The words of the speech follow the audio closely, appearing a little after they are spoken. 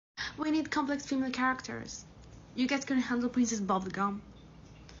We need complex female characters. You guys couldn't handle Princess Bubblegum.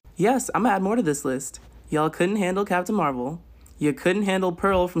 Yes, I'm gonna add more to this list. Y'all couldn't handle Captain Marvel. You couldn't handle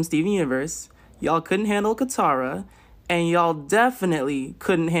Pearl from Steven Universe. Y'all couldn't handle Katara. And y'all definitely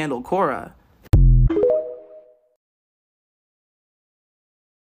couldn't handle Korra.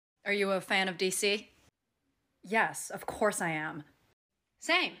 Are you a fan of DC? Yes, of course I am.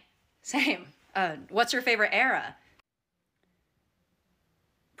 Same. What's your favorite era?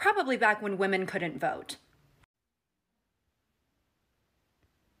 Probably back when women couldn't vote.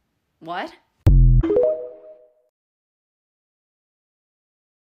 What?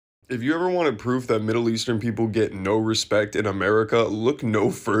 If you ever wanted proof that Middle Eastern people get no respect in America, look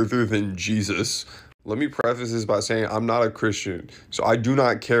no further than Jesus. Let me preface this by saying I'm not a Christian, so I do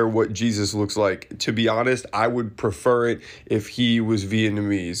not care what Jesus looks like. To be honest, I would prefer it if he was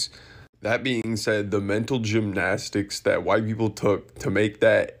Vietnamese. That being said, the mental gymnastics that white people took to make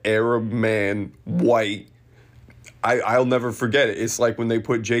that Arab man white, I'll never forget it. It's like when they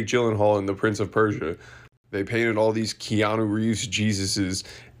put Jake Gyllenhaal in The Prince of Persia. They painted all these Keanu Reeves Jesuses,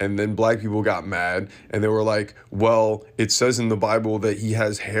 and then black people got mad, and they were like, well, it says in the Bible that he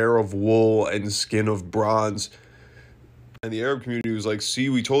has hair of wool and skin of bronze. And the Arab community was like, see,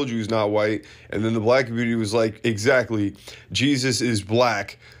 we told you he's not white. And then the black community was like, exactly, Jesus is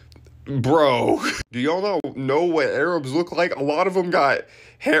black. Bro, do y'all know what Arabs look like? A lot of them got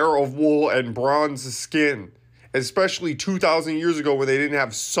hair of wool and bronze skin. Especially 2,000 years ago when they didn't have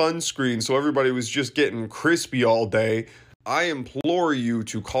sunscreen, so everybody was just getting crispy all day. I implore you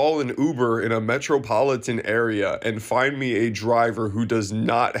to call an Uber in a metropolitan area and find me a driver who does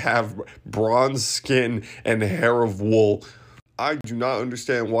not have bronze skin and hair of wool. I do not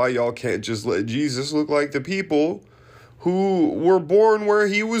understand why y'all can't just let Jesus look like the people who were born where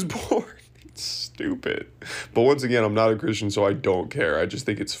he was born. It's stupid. But once again, I'm not a Christian, so I don't care. I just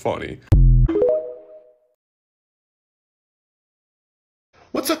think it's funny.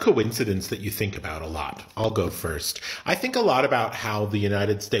 What's a coincidence that you think about a lot? I'll go first. I think a lot about how the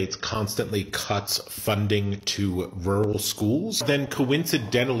United States constantly cuts funding to rural schools, then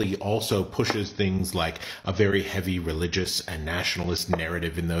coincidentally also pushes things like a very heavy religious and nationalist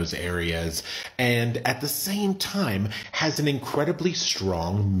narrative in those areas, and at the same time has an incredibly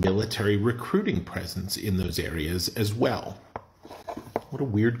strong military recruiting presence in those areas as well. What a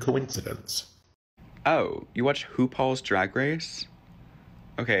weird coincidence. Oh, you watch RuPaul's Drag Race?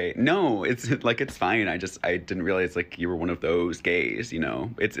 Okay, no, it's fine. I didn't realize like you were one of those gays, you know.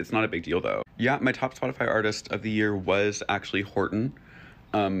 It's not a big deal though. Yeah, my top Spotify artist of the year was actually Horton.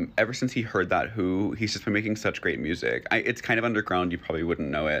 Ever since he heard that he's just been making such great music. It's kind of underground, you probably wouldn't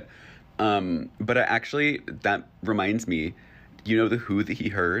know it. But that reminds me, you know the Who that he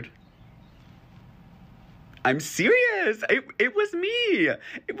heard? I'm serious. It was me.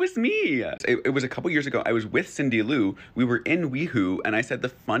 It was me. It was a couple years ago. I was with Cindy Lou. We were in WeHo, and I said the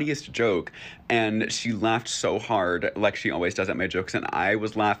funniest joke, and she laughed so hard, like she always does at my jokes, and I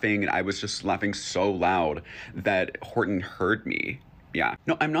was laughing, and I was just laughing so loud that Horton heard me. Yeah.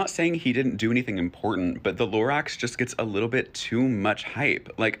 No, I'm not saying he didn't do anything important, but the Lorax just gets a little bit too much hype.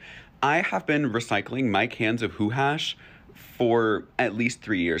 Like, I have been recycling my cans of Who Hash for at least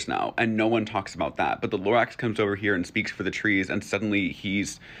 3 years now, and no one talks about that. But the Lorax comes over here and speaks for the trees, and suddenly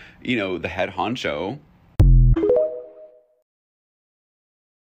he's, you know, the head honcho.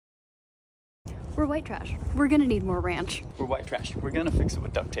 We're white trash. We're gonna need more ranch. We're white trash. We're gonna fix it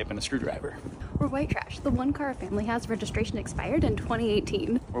with duct tape and a screwdriver. We're white trash. The one car our family has registration expired in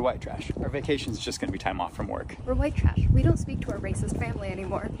 2018. We're white trash. Our vacation's just gonna be time off from work. We're white trash. We don't speak to our racist family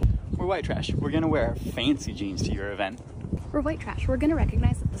anymore. We're white trash. We're gonna wear fancy jeans to your event. We're white trash. We're gonna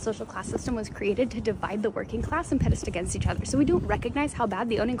recognize that the social class system was created to divide the working class and pit us against each other, so we don't recognize how bad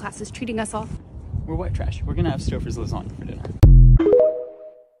the owning class is treating us all. We're white trash. We're gonna have Stouffer's lasagna for dinner.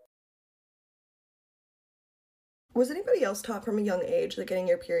 Was anybody else taught from a young age that getting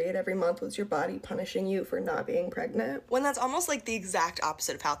your period every month was your body punishing you for not being pregnant? When that's almost like the exact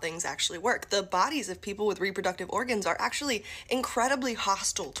opposite of how things actually work. The bodies of people with reproductive organs are actually incredibly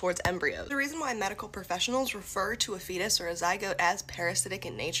hostile towards embryos. The reason why medical professionals refer to a fetus or a zygote as parasitic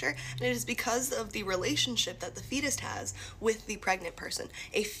in nature, and it is because of the relationship that the fetus has with the pregnant person.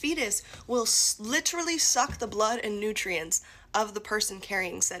 A fetus will literally suck the blood and nutrients of the person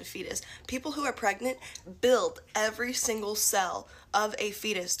carrying said fetus. People who are pregnant build every single cell of a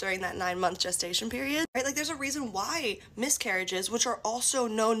fetus during that 9-month gestation period, right? Like, there's a reason why miscarriages, which are also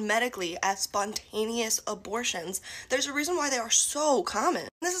known medically as spontaneous abortions, there's a reason why they are so common.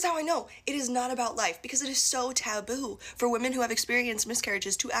 And this is how I know it is not about life, because it is so taboo for women who have experienced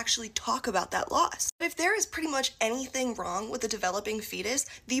miscarriages to actually talk about that loss. If there is pretty much anything wrong with a developing fetus,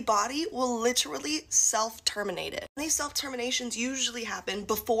 the body will literally self-terminate it. And these self-terminations usually happen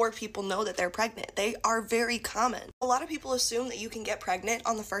before people know that they're pregnant. They are very common. A lot of people assume that you can get pregnant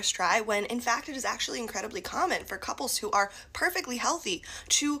on the first try, when in fact it is actually incredibly common for couples who are perfectly healthy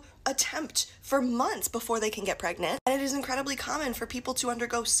to attempt for months before they can get pregnant. And it is incredibly common for people to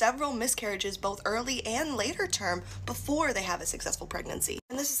undergo several miscarriages, both early and later term, before they have a successful pregnancy.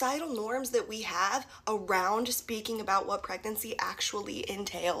 And the societal norms that we have around speaking about what pregnancy actually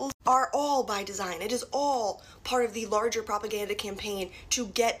entails are all by design. It is all part of the larger propaganda campaign to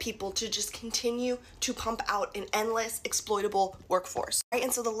get people to just continue to pump out an endless exploitable workforce, right?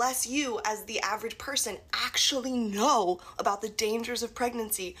 And so the less you, as the average person, actually know about the dangers of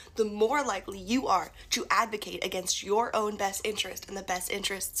pregnancy, the more likely you are to advocate against your own best interest and the best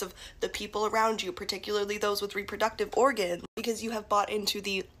interests of the people around you, particularly those with reproductive organs, because you have bought into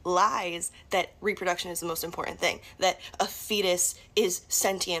the lies that reproduction is the most important thing, that a fetus is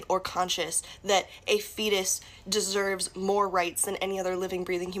sentient or conscious, that a fetus deserves more rights than any other living,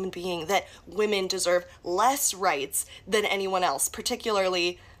 breathing human being, that women deserve less rights than anyone else,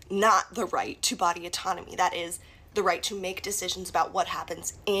 particularly not the right to body autonomy. That is, the right to make decisions about what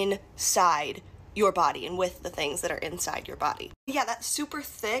happens inside your body and with the things that are inside your body. Yeah, that super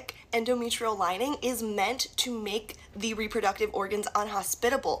thick endometrial lining is meant to make the reproductive organs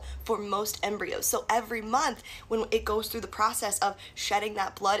unhospitable for most embryos. So every month when it goes through the process of shedding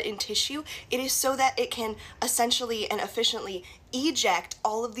that blood in tissue, it is so that it can essentially and efficiently eject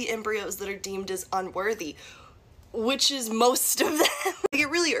all of the embryos that are deemed as unworthy, which is most of them. It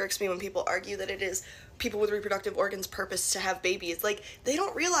really irks me when people argue that it is people with reproductive organs' purpose to have babies. Like, they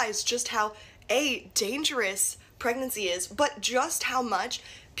don't realize just how dangerous pregnancy is, but just how much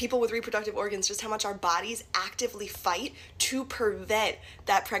people with reproductive organs, just how much our bodies actively fight to prevent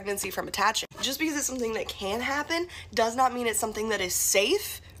that pregnancy from attaching. Just because it's something that can happen does not mean it's something that is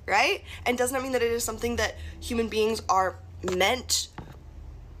safe, right? And does not mean that it is something that human beings are meant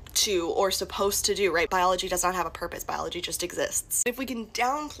to or supposed to do, right? Biology does not have a purpose. Biology just exists. If we can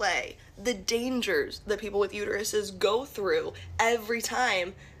downplay the dangers that people with uteruses go through every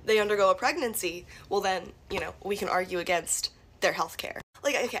time they undergo a pregnancy, well then, you know, we can argue against their health care.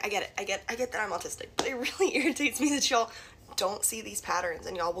 Like, okay, I get that I'm autistic, but it really irritates me that y'all don't see these patterns,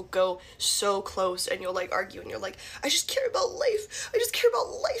 and y'all will go so close and you'll like argue and you're like, I just care about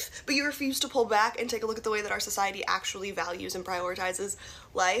life, but you refuse to pull back and take a look at the way that our society actually values and prioritizes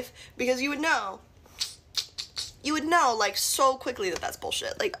life, because you would know like so quickly that that's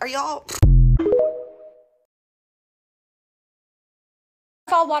bullshit. Like, are y'all...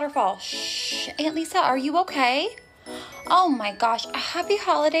 Waterfall. Shh. Aunt Lisa, are you okay? Oh my gosh. Happy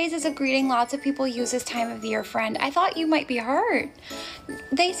holidays is a greeting lots of people use this time of the year, friend. I thought you might be hurt.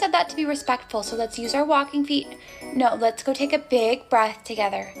 They said that to be respectful, so let's use our walking feet. No, let's go take a big breath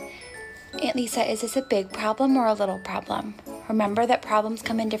together. Aunt Lisa, is this a big problem or a little problem? Remember that problems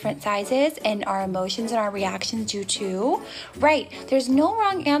come in different sizes, and our emotions and our reactions do too. Right, there's no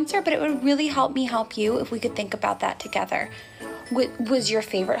wrong answer, but it would really help me help you if we could think about that together. Was your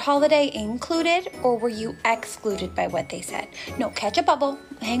favorite holiday included, or were you excluded by what they said? No, catch a bubble.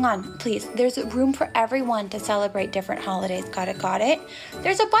 Hang on, please. There's room for everyone to celebrate different holidays. Got it?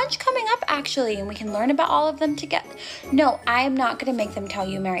 There's a bunch coming up, actually, and we can learn about all of them together. No, I am not going to make them tell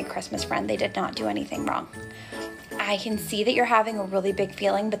you Merry Christmas, friend. They did not do anything wrong. I can see that you're having a really big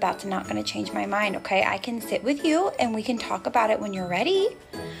feeling, but that's not going to change my mind, okay? I can sit with you, and we can talk about it when you're ready.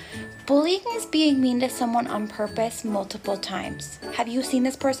 Bullying is being mean to someone on purpose multiple times. Have you seen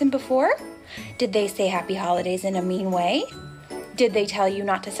this person before? Did they say happy holidays in a mean way? Did they tell you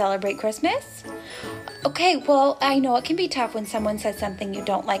not to celebrate Christmas? Okay, well, I know it can be tough when someone says something you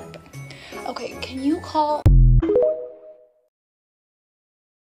don't like. Okay, can you call...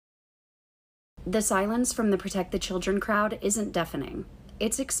 The silence from the Protect the Children crowd isn't deafening.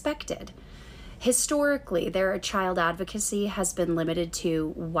 It's expected. Historically, their child advocacy has been limited to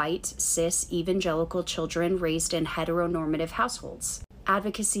white, cis, evangelical children raised in heteronormative households.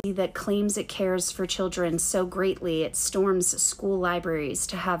 Advocacy that claims it cares for children so greatly it storms school libraries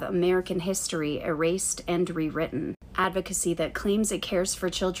to have American history erased and rewritten. Advocacy that claims it cares for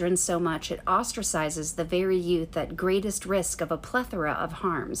children so much it ostracizes the very youth at greatest risk of a plethora of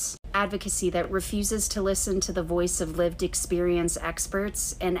harms. Advocacy that refuses to listen to the voice of lived experience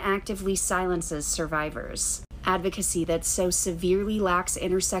experts and actively silences survivors. Advocacy that so severely lacks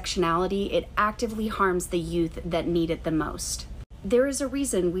intersectionality, it actively harms the youth that need it the most. There is a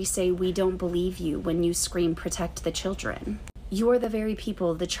reason we say we don't believe you when you scream protect the children. You're the very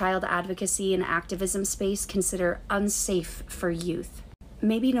people the child advocacy and activism space consider unsafe for youth.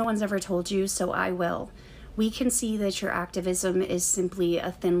 Maybe no one's ever told you, so I will. We can see that your activism is simply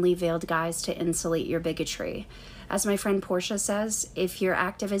a thinly veiled guise to insulate your bigotry. As my friend Portia says, if your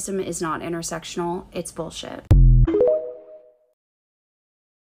activism is not intersectional, it's bullshit.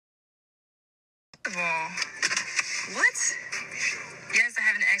 First of all, what? Yes, I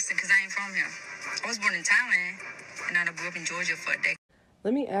have an accent because I ain't from here. I was born in Thailand, and I grew up in Georgia for a decade.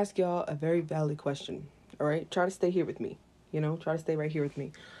 Let me ask y'all a very valid question, all right? Try to stay here with me, try to stay right here with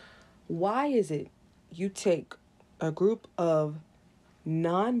me. Why is it you take a group of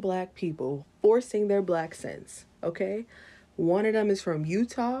non-black people forcing their black sense, okay? One of them is from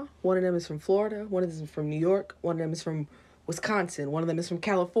Utah, one of them is from Florida, one of them is from New York, one of them is from Wisconsin, one of them is from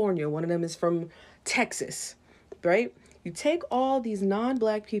California, one of them is from Texas, right? You take all these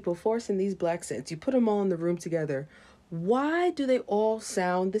non-black people forcing these black scents, you put them all in the room together. Why do they all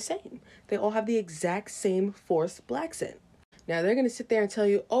sound the same? They all have the exact same forced black scent. Now, they're going to sit there and tell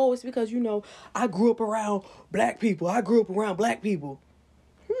you, oh, it's because, I grew up around black people. I grew up around black people.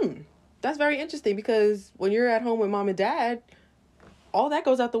 That's very interesting because when you're at home with mom and dad, all that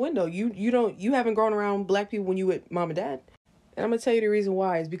goes out the window. You haven't grown around black people when you with mom and dad. And I'm going to tell you the reason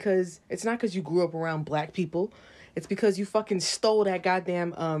why is because it's not because you grew up around black people. It's because you fucking stole that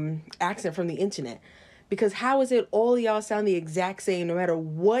goddamn accent from the internet. Because how is it all of y'all sound the exact same no matter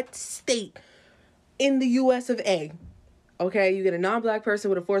what state in the US of A? Okay, you get a non-black person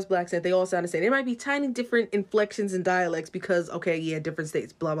with a forced black accent, they all sound the same. There might be tiny different inflections and dialects because, okay, yeah, different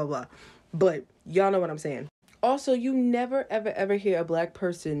states, blah, blah, blah. But y'all know what I'm saying. Also, you never, ever, ever hear a black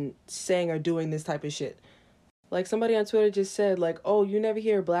person saying or doing this type of shit. Like somebody on Twitter just said, like, oh, you never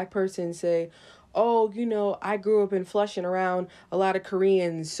hear a black person say, oh, I grew up in Flushing around a lot of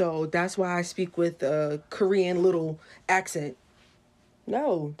Koreans, so that's why I speak with a Korean little accent.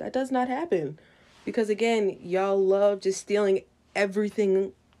 No, that does not happen. Because again, y'all love just stealing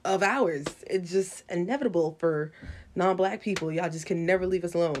everything of ours. It's just inevitable for non-black people. Y'all just can never leave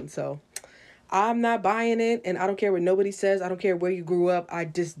us alone. So I'm not buying it, and I don't care what nobody says. I don't care where you grew up. I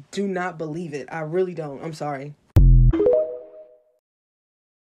just do not believe it. I really don't. I'm sorry.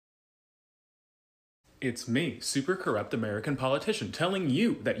 It's me, super corrupt American politician, telling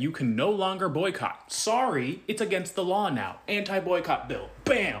you that you can no longer boycott. Sorry, it's against the law now. Anti-boycott bill.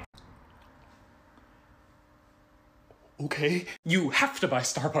 Bam! Okay, you have to buy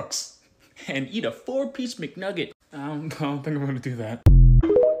Starbucks and eat a 4-piece McNugget. I don't think I'm gonna do that.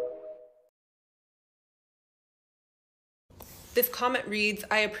 This comment reads,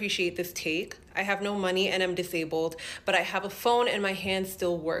 I appreciate this take. I have no money and am disabled, but I have a phone and my hands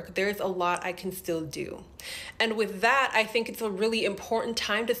still work. There's a lot I can still do. And with that, I think it's a really important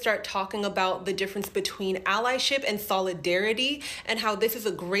time to start talking about the difference between allyship and solidarity and how this is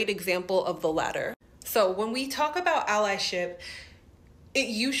a great example of the latter. So when we talk about allyship, it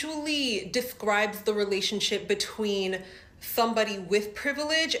usually describes the relationship between somebody with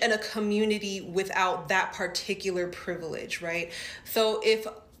privilege and a community without that particular privilege, right? So if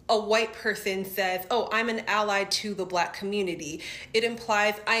a white person says, oh, I'm an ally to the black community, it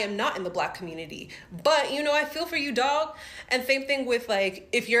implies I am not in the black community. But, I feel for you, dog. And same thing with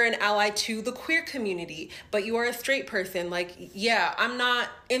if you're an ally to the queer community, but you are a straight person, yeah, I'm not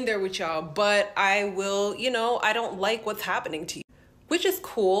in there with y'all, but I will, I don't like what's happening to you, which is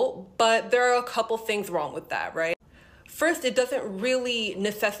cool, but there are a couple things wrong with that, right? First, it doesn't really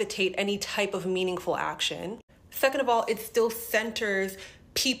necessitate any type of meaningful action. Second of all, it still centers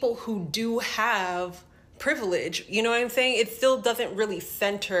people who do have privilege. You know what I'm saying? It still doesn't really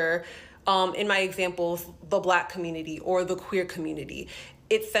center, in my examples, the black community or the queer community.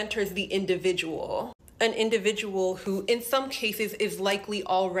 It centers the individual. An individual who, in some cases, is likely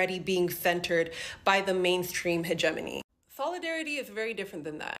already being centered by the mainstream hegemony. Solidarity is very different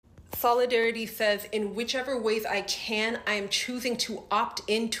than that. Solidarity says, in whichever ways I can, I am choosing to opt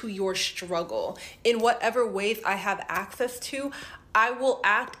into your struggle. In whatever ways I have access to, I will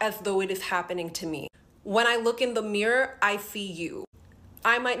act as though it is happening to me. When I look in the mirror, I see you.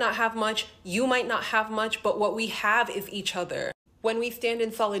 I might not have much, you might not have much, but what we have is each other. When we stand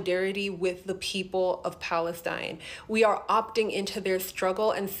in solidarity with the people of Palestine, we are opting into their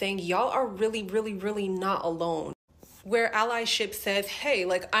struggle and saying, y'all are really, really, really not alone. Where allyship says, hey,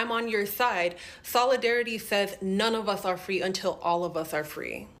 I'm on your side, solidarity says none of us are free until all of us are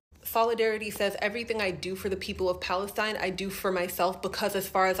free. Solidarity says everything I do for the people of Palestine, I do for myself because as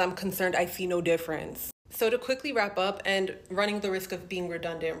far as I'm concerned, I see no difference. So to quickly wrap up and running the risk of being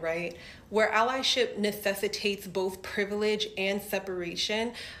redundant, right? Where allyship necessitates both privilege and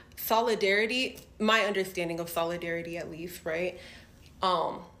separation, solidarity, my understanding of solidarity at least, right?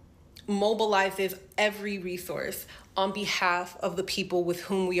 Mobilizes every resource on behalf of the people with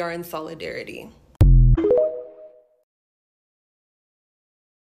whom we are in solidarity.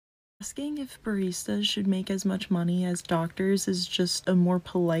 Asking if baristas should make as much money as doctors is just a more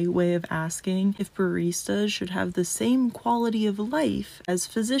polite way of asking if baristas should have the same quality of life as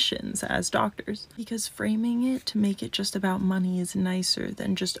physicians, as doctors. Because framing it to make it just about money is nicer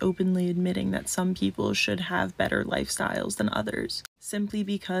than just openly admitting that some people should have better lifestyles than others, simply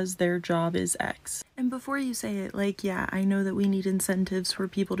because their job is X. And before you say it, like, yeah, I know that we need incentives for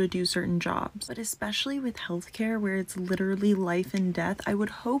people to do certain jobs, but especially with healthcare where it's literally life and death, I would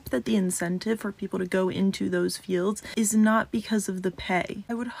hope that the incentive for people to go into those fields is not because of the pay.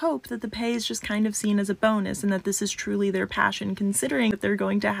 I would hope that the pay is just kind of seen as a bonus and that this is truly their passion, considering that they're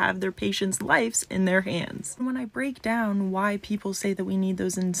going to have their patients' lives in their hands. And when I break down why people say that we need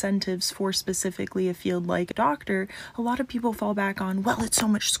those incentives for specifically a field like a doctor, a lot of people fall back on, well, it's so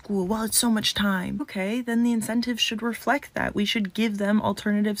much school, well, it's so much time. Okay, then the incentives should reflect that. We should give them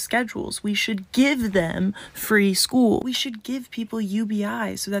alternative schedules. We should give them free school. We should give people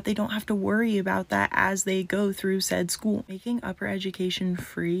UBI so that they don't have to worry about that as they go through said school. Making upper education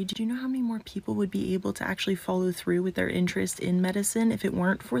free, do you know how many more people would be able to actually follow through with their interest in medicine if it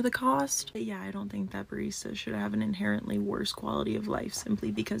weren't for the cost? But yeah, I don't think that baristas should have an inherently worse quality of life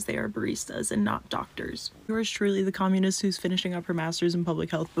simply because they are baristas and not doctors. Yours truly, the communist who's finishing up her master's in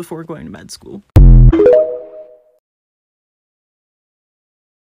public health before going to med school.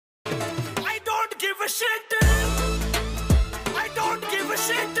 I don't give a shit. I don't give a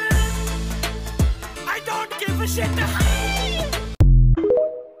shit. I don't give a shit.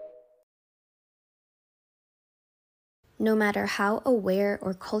 No matter how aware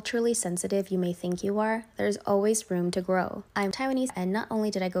or culturally sensitive you may think you are, there's always room to grow. I'm Taiwanese, and not only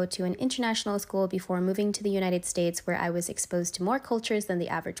did I go to an international school before moving to the United States where I was exposed to more cultures than the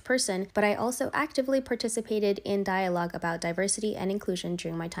average person, but I also actively participated in dialogue about diversity and inclusion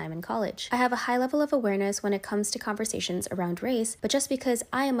during my time in college. I have a high level of awareness when it comes to conversations around race, but just because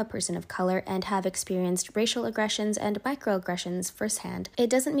I am a person of color and have experienced racial aggressions and microaggressions firsthand, it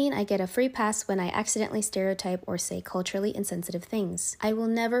doesn't mean I get a free pass when I accidentally stereotype or say culturally insensitive things. I will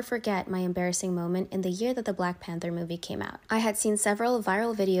never forget my embarrassing moment in the year that the Black Panther movie came out. I had seen several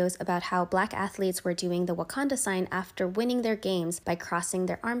viral videos about how Black athletes were doing the Wakanda sign after winning their games by crossing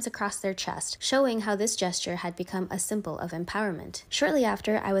their arms across their chest, showing how this gesture had become a symbol of empowerment. Shortly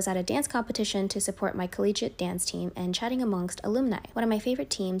after, I was at a dance competition to support my collegiate dance team and chatting amongst alumni. One of my favorite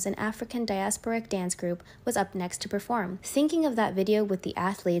teams, an African diasporic dance group, was up next to perform. Thinking of that video with the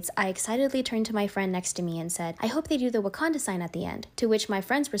athletes, I excitedly turned to my friend next to me and said, I hope they do the Wakanda sign at the end, to which my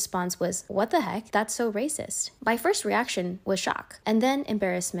friend's response was, what the heck, that's so racist. My first reaction was shock, and then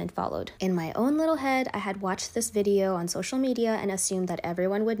embarrassment followed. In my own little head, I had watched this video on social media and assumed that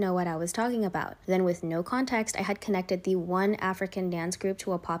everyone would know what I was talking about. Then with no context, I had connected the one African dance group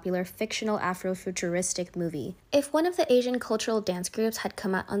to a popular fictional Afrofuturistic movie. If one of the Asian cultural dance groups had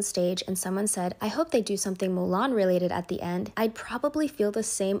come out on stage and someone said, I hope they do something Mulan related at the end, I'd probably feel the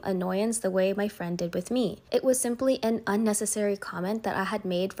same annoyance the way my friend did with me. It was simply an unnecessary comment that I had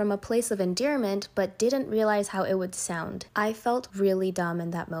made from a place of endearment but didn't realize how it would sound. I felt really dumb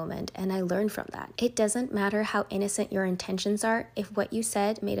in that moment, and I learned from that. It doesn't matter how innocent your intentions are if what you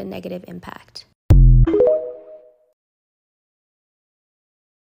said made a negative impact.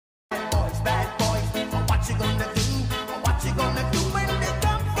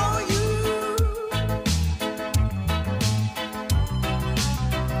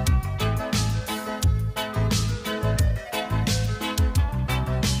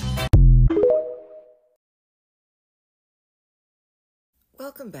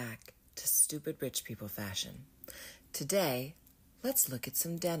 Welcome back to Stupid Rich People Fashion. Today, let's look at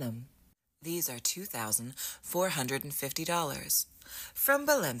some denim. These are $2,450 from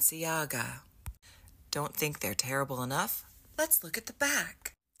Balenciaga. Don't think they're terrible enough? Let's look at the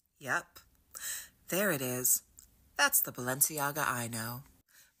back. Yep, there it is. That's the Balenciaga I know.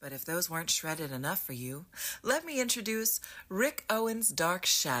 But if those weren't shredded enough for you, let me introduce Rick Owens' Dark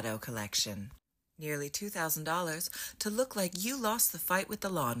Shadow Collection. Nearly $2,000 to look like you lost the fight with the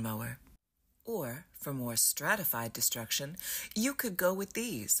lawnmower. Or, for more stratified destruction, you could go with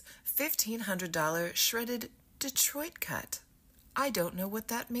these $1,500 shredded Detroit cut. I don't know what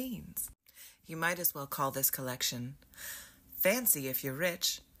that means. You might as well call this collection Fancy If You're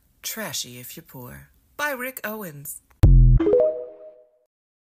Rich, Trashy If You're Poor, by Rick Owens.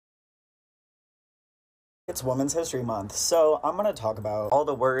 It's Women's History Month, so I'm going to talk about all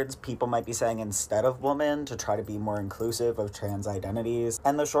the words people might be saying instead of woman to try to be more inclusive of trans identities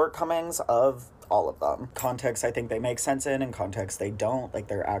and the shortcomings of all of them. Context I think they make sense in, and context they don't, like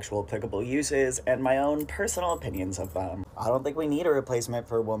their actual applicable uses, and my own personal opinions of them. I don't think we need a replacement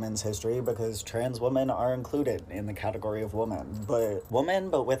for women's history because trans women are included in the category of woman. But woman,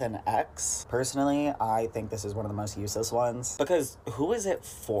 but with an X, personally, I think this is one of the most useless ones because who is it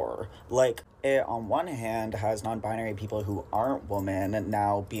for? Like, it on one hand has non-binary people who aren't women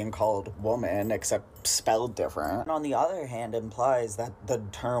now being called woman, except spelled different. And on the other hand implies that the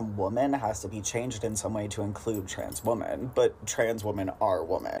term woman has to be changed in some way to include trans women, but trans women are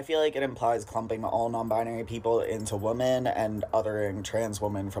women. I feel like it implies clumping all non-binary people into women and othering trans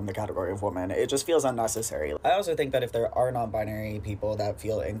women from the category of woman. It just feels unnecessary. I also think that if there are non-binary people that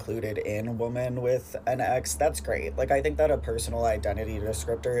feel included in woman with an X, that's great. Like, I think that a personal identity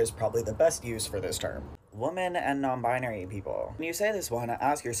descriptor is probably the best use for this term. Women and non-binary people. When you say this one,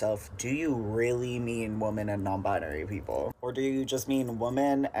 ask yourself, do you really mean women and non-binary people? Or do you just mean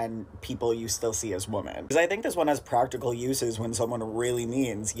women and people you still see as women? Because I think this one has practical uses when someone really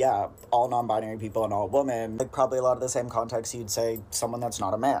means, yeah, all non-binary people and all women. Like, probably a lot of the same context you'd say someone that's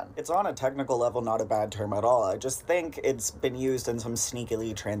not a man. It's on a technical level not a bad term at all. I just think it's been used in some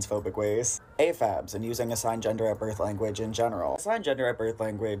sneakily transphobic ways. AFABs and using assigned gender at birth language in general. Assigned gender at birth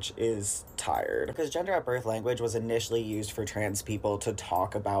language is tired because gender at birth language was initially used for trans people to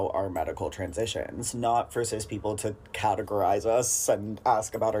talk about our medical transitions, not for cis people to categorize us and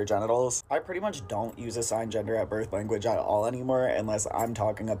ask about our genitals. I pretty much don't use assigned gender at birth language at all anymore unless I'm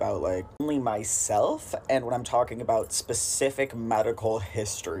talking about like only myself and when I'm talking about specific medical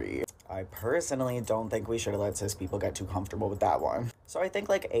history. I personally don't think we should have let cis people get too comfortable with that one. So I think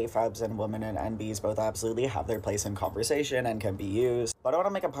like AFABs and women and NBs both absolutely have their place in conversation and can be used, but I want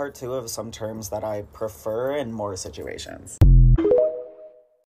to make a part 2 of some terms that I prefer in more situations.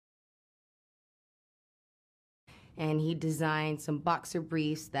 And he designed some boxer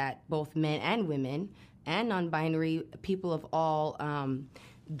briefs that both men and women and non-binary people of all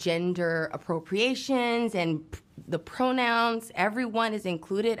gender appropriations and the pronouns, everyone is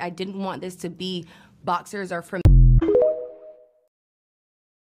included. I didn't want this to be boxers are from.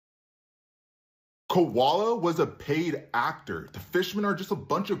 Koala was a paid actor. The fishmen are just a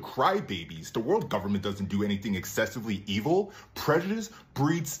bunch of crybabies. The world government doesn't do anything excessively evil. Prejudice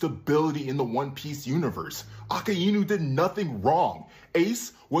breeds stability in the One Piece universe. Akainu did nothing wrong.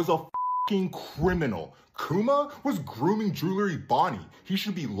 Ace was a fucking criminal. Kuma was grooming Jewelry Bonnie. He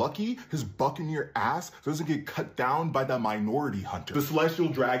should be lucky his buccaneer ass doesn't get cut down by the minority hunter. The Celestial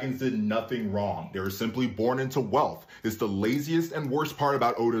Dragons did nothing wrong. They were simply born into wealth. It's the laziest and worst part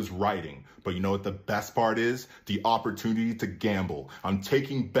about Oda's writing. But you know what the best part is? The opportunity to gamble. I'm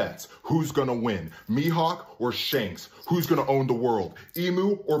taking bets. Who's gonna win? Mihawk or Shanks? Who's gonna own the world?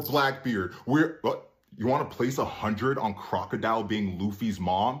 Emu or Blackbeard? What? You wanna place 100 on Crocodile being Luffy's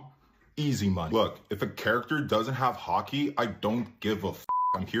mom? Easy money. Look, if a character doesn't have hockey, I don't give a f.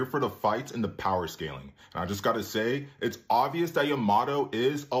 I'm here for the fights and the power scaling. And I just gotta say, it's obvious that Yamato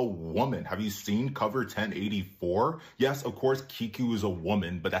is a woman. Have you seen cover 1084? Yes, of course, Kiku is a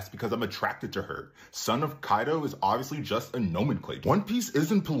woman, but that's because I'm attracted to her. Son of Kaido is obviously just a nomenclature. One Piece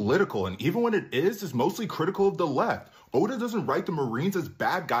isn't political, and even when it is, it's mostly critical of the left. Oda doesn't write the Marines as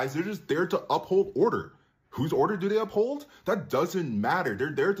bad guys, they're just there to uphold order. Whose order do they uphold? That doesn't matter.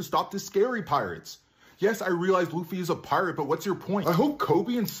 They're there to stop the scary pirates. Yes, I realize Luffy is a pirate, but what's your point? I hope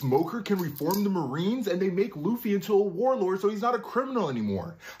Kobe and Smoker can reform the Marines and they make Luffy into a warlord so he's not a criminal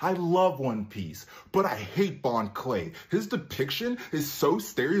anymore. I love One Piece, but I hate Bon Clay. His depiction is so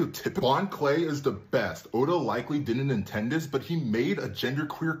stereotypical. Bon Clay is the best. Oda likely didn't intend this, but he made a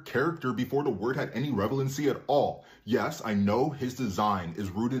genderqueer character before the word had any relevancy at all. Yes, I know his design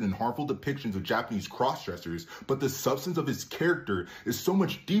is rooted in harmful depictions of Japanese cross-dressers, but the substance of his character is so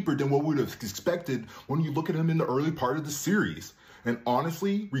much deeper than what we would have expected when you look at him in the early part of the series. And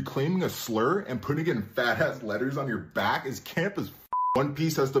honestly, reclaiming a slur and putting it in fat-ass letters on your back is camp as f***. One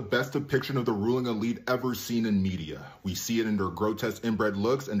Piece has the best depiction of the ruling elite ever seen in media. We see it in their grotesque inbred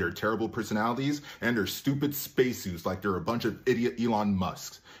looks and their terrible personalities and their stupid spacesuits like they're a bunch of idiot Elon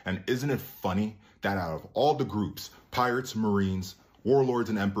Musks. And isn't it funny that out of all the groups, pirates, Marines, warlords,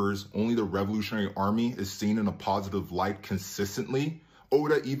 and emperors, only the Revolutionary Army is seen in a positive light consistently?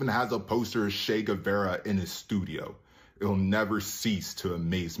 Oda even has a poster of Che Guevara in his studio. It'll never cease to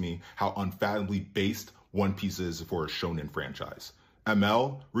amaze me how unfathomably based One Piece is for a shonen franchise.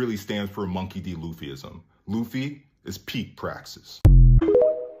 ML really stands for Monkey D. Luffyism. Luffy is peak praxis.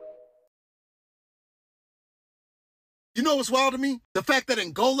 You know what's wild to me? The fact that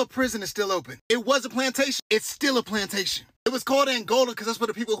Angola prison is still open. It was a plantation. It's still a plantation. It was called Angola because that's where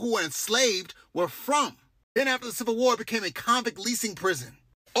the people who were enslaved were from. Then after the Civil War, it became a convict leasing prison.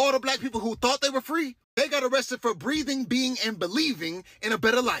 All the black people who thought they were free, they got arrested for breathing, being, and believing in a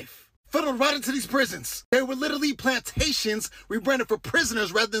better life. Funneled right into these prisons. They were literally plantations rebranded for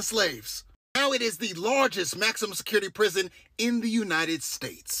prisoners rather than slaves. Now it is the largest maximum security prison in the United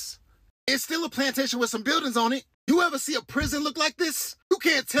States. It's still a plantation with some buildings on it. You ever see a prison look like this? You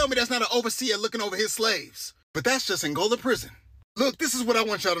can't tell me that's not an overseer looking over his slaves. But that's just Angola prison. Look, this is what I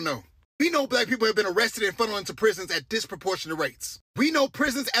want y'all to know. We know black people have been arrested and funneled into prisons at disproportionate rates. We know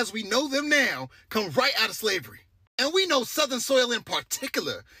prisons as we know them now come right out of slavery. And we know Southern soil in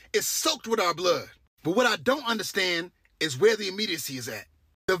particular is soaked with our blood. But what I don't understand is where the immediacy is at.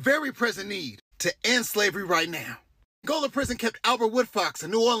 The very present need to end slavery right now. Angola prison kept Albert Woodfox, a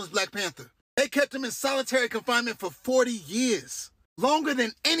New Orleans Black Panther. They kept him in solitary confinement for 40 years. Longer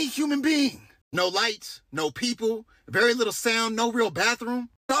than any human being. No lights, no people, very little sound, no real bathroom.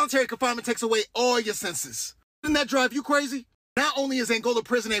 Solitary confinement takes away all your senses. Didn't that drive you crazy? Not only is Angola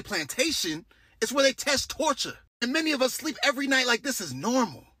prison a plantation, it's where they test torture. And many of us sleep every night like this is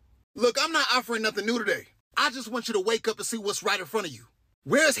normal. Look, I'm not offering nothing new today. I just want you to wake up and see what's right in front of you.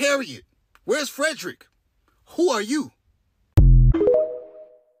 Where's Harriet? Where's Frederick? Who are you?